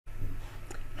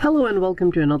Hello and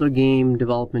welcome to another game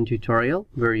development tutorial.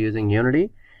 We're using Unity,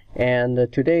 and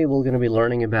today we're going to be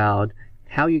learning about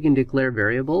how you can declare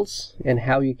variables and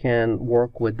how you can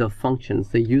work with the functions,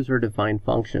 the user-defined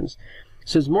functions.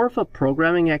 So it's more of a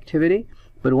programming activity,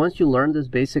 but once you learn this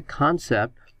basic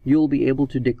concept, you'll be able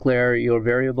to declare your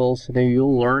variables. Then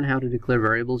you'll learn how to declare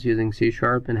variables using C#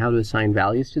 and how to assign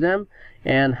values to them,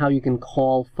 and how you can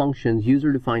call functions,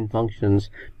 user-defined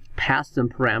functions, pass them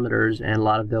parameters, and a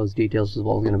lot of those details is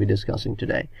what we're going to be discussing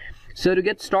today. So to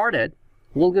get started,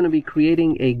 we're going to be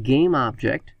creating a game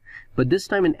object, but this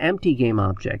time an empty game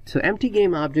object. So empty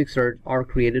game objects are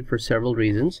created for several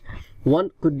reasons.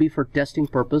 One could be for testing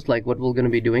purpose, like what we're going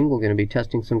to be doing. We're going to be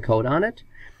testing some code on it.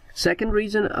 Second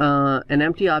reason, an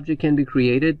empty object can be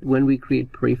created when we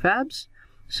create prefabs.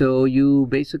 So you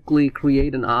basically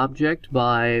create an object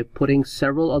by putting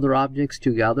several other objects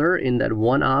together in that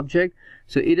one object.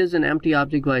 So it is an empty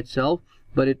object by itself,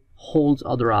 but it holds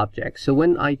other objects. So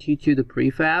when I teach you the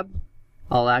prefab,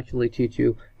 I'll actually teach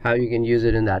you how you can use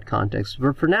it in that context.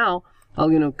 But for now, I'm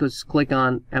going to just click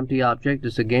on empty object.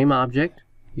 It's a game object.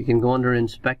 You can go under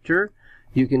inspector.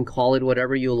 You can call it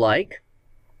whatever you like.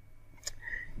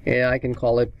 And I can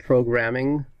call it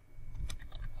programming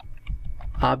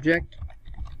object.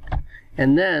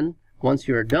 And then once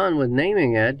you're done with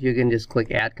naming it, you can just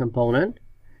click add component,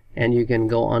 and you can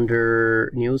go under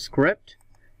new script,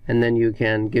 and then you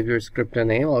can give your script a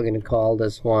name. I'm going to call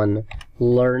this one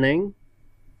learning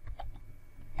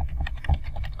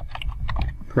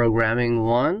programming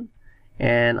 1,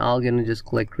 and I'm going to just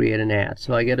click create and add.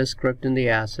 So I get a script in the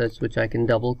assets which I can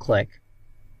double click,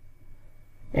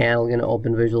 and I'm going to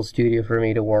open Visual Studio for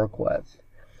me to work with.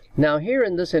 Now here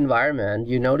in this environment,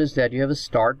 you notice that you have a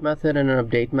start method and an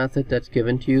update method that's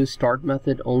given to you. Start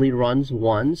method only runs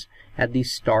once at the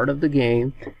start of the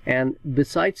game, and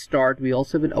besides start, we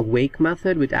also have an awake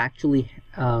method which actually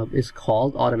is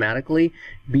called automatically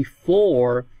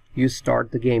before you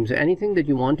start the game. So anything that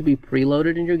you want to be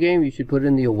preloaded in your game, you should put it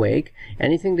in the awake.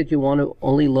 Anything that you want to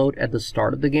only load at the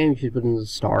start of the game, you should put it in the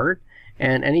start.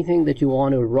 And anything that you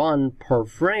want to run per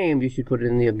frame, you should put it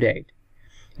in the update.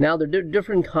 Now there are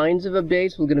different kinds of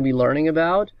updates we're going to be learning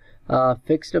about.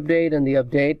 Fixed update and the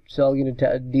update, so I'm going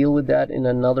to deal with that in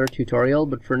another tutorial,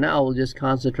 but for now we'll just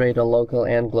concentrate on local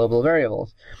and global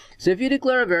variables. So if you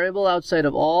declare a variable outside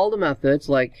of all the methods,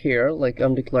 like here, like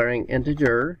I'm declaring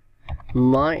integer,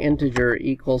 my integer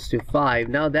equals to 5,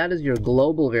 now that is your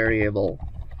global variable.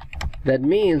 That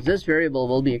means this variable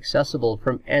will be accessible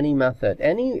from any method.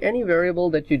 Any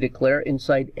variable that you declare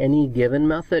inside any given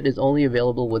method is only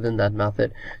available within that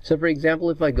method. So for example,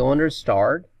 if I go under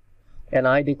start and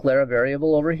I declare a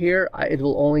variable over here, it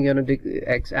will only going to be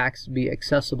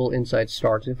accessible inside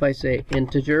start. So if I say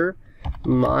integer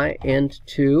my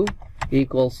int2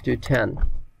 equals to 10.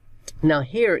 Now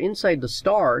here inside the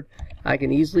start, I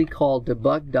can easily call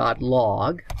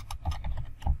debug.log,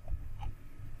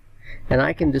 and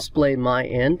I can display my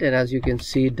int, and as you can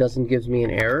see, it doesn't give me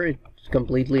an error. It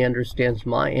completely understands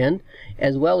my int.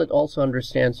 As well, it also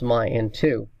understands my int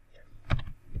too.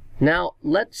 Now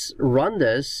let's run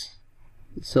this.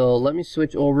 So let me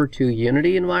switch over to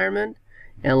Unity environment,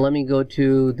 and let me go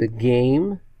to the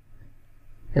game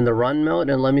in the run mode,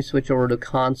 and let me switch over to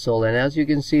console. And as you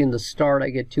can see in the start,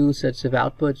 I get two sets of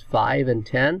outputs, 5 and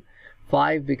 10.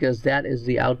 5 because that is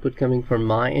the output coming from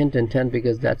my int, and 10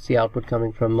 because that's the output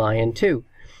coming from my int too.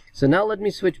 So now let me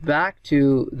switch back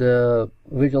to the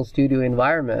Visual Studio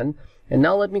environment, and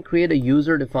now let me create a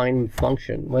user-defined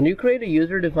function. When you create a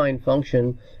user-defined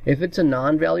function, if it's a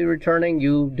non-value returning,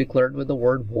 you declare it with the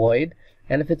word void,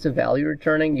 and if it's a value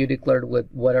returning, you declare it with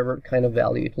whatever kind of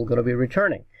value it will going to be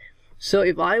returning. So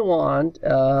if I want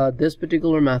this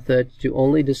particular method to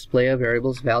only display a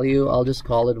variable's value, I'll just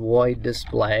call it void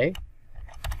display.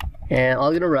 And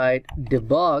I'm going to write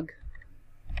debug.log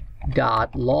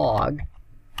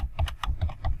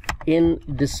in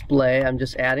display. I'm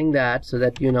just adding that so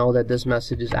that you know that this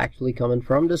message is actually coming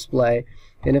from display.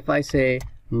 And if I say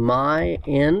my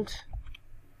int,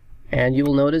 and you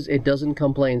will notice it doesn't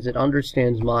complain, it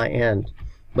understands my int.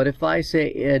 But if I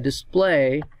say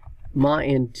display my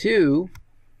int2,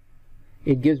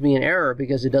 it gives me an error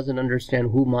because it doesn't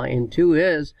understand who my int2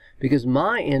 is, because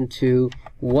my int2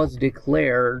 was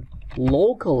declared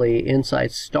locally inside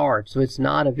start, so it's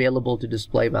not available to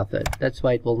display method. That's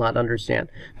why it will not understand.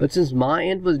 But since my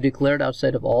int was declared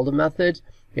outside of all the methods,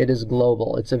 it is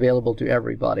global. It's available to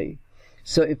everybody.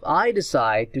 So if I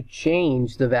decide to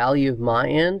change the value of my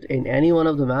int in any one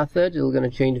of the methods, it's going to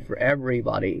change it for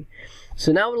everybody.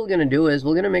 So now what we're going to do is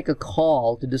we're going to make a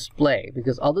call to display,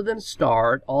 because other than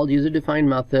start, all user-defined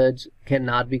methods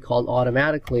cannot be called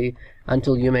automatically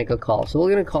until you make a call. So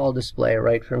we're going to call display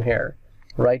right from here,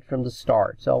 right from the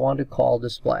start. So I want to call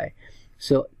display.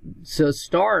 So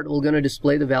start, we're going to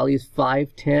display the values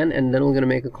 5, 10, and then we're going to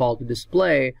make a call to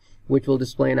display, which will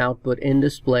display an output in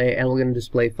display, and we're going to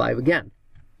display 5 again.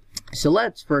 So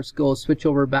let's first go switch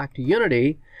over back to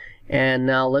Unity, and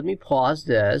now let me pause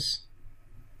this,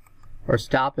 or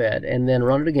stop it, and then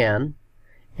run it again.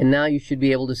 And now you should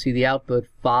be able to see the output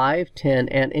 5, 10,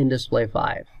 and in display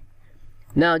 5.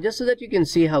 Now, just so that you can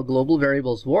see how global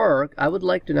variables work, I would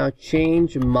like to now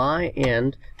change my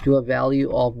int to a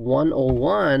value of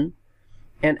 101.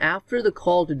 And after the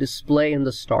call to display in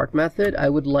the start method, I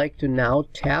would like to now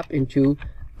tap into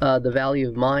the value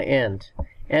of my int.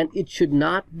 And it should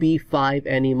not be 5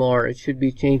 anymore. It should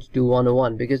be changed to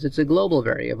 101 because it's a global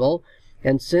variable.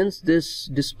 And since this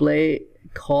display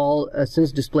call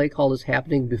is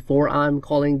happening before I'm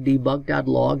calling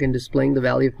debug.log and displaying the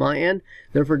value of my int,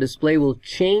 therefore display will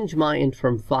change my int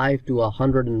from 5 to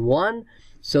 101,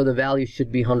 so the value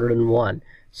should be 101.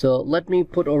 So let me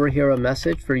put over here a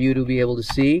message for you to be able to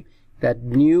see that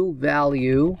new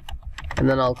value, and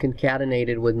then I'll concatenate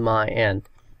it with my int.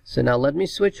 So now let me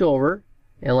switch over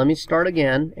and let me start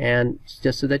again, and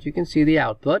just so that you can see the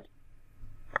output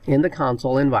in the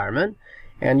console environment.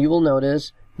 And you will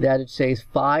notice that it says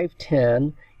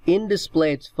 510. In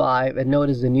display it's 5, and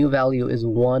notice the new value is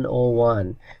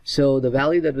 101. So the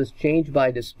value that was changed by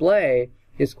display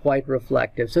is quite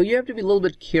reflective. So you have to be a little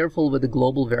bit careful with the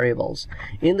global variables.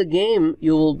 In the game,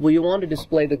 you want to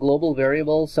display the global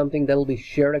variable, something that will be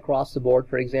shared across the board.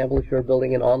 For example, if you're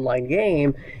building an online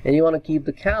game and you want to keep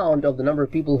the count of the number of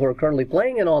people who are currently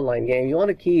playing an online game, you want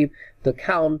to keep the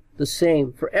count the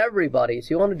same for everybody. So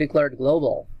you want to declare it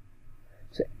global.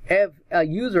 So if a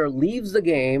user leaves the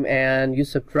game and you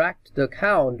subtract the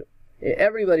count,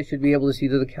 everybody should be able to see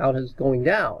that the count is going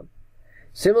down.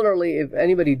 Similarly, if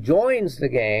anybody joins the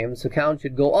game, the count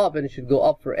should go up, and it should go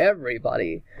up for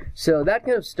everybody. So that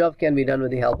kind of stuff can be done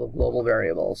with the help of global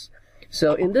variables.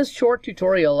 So in this short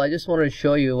tutorial, I just wanted to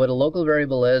show you what a local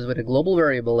variable is, what a global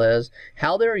variable is,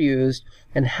 how they're used,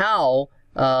 and how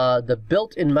the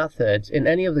built-in methods in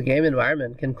any of the game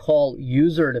environment can call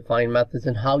user-defined methods,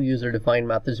 and how user-defined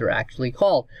methods are actually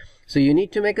called. So you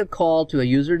need to make a call to a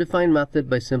user-defined method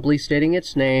by simply stating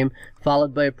its name,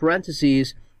 followed by a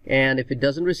parentheses, and if it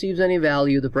doesn't receive any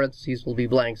value, the parentheses will be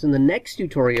blank. So in the next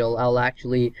tutorial, I'll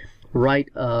actually write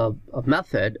a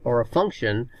method or a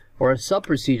function or a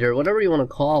sub-procedure, whatever you want to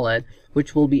call it,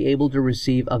 which will be able to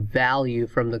receive a value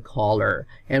from the caller,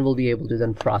 and will be able to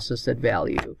then process that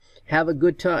value. Have a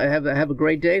good time. Have a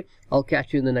great day. I'll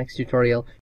catch you in the next tutorial.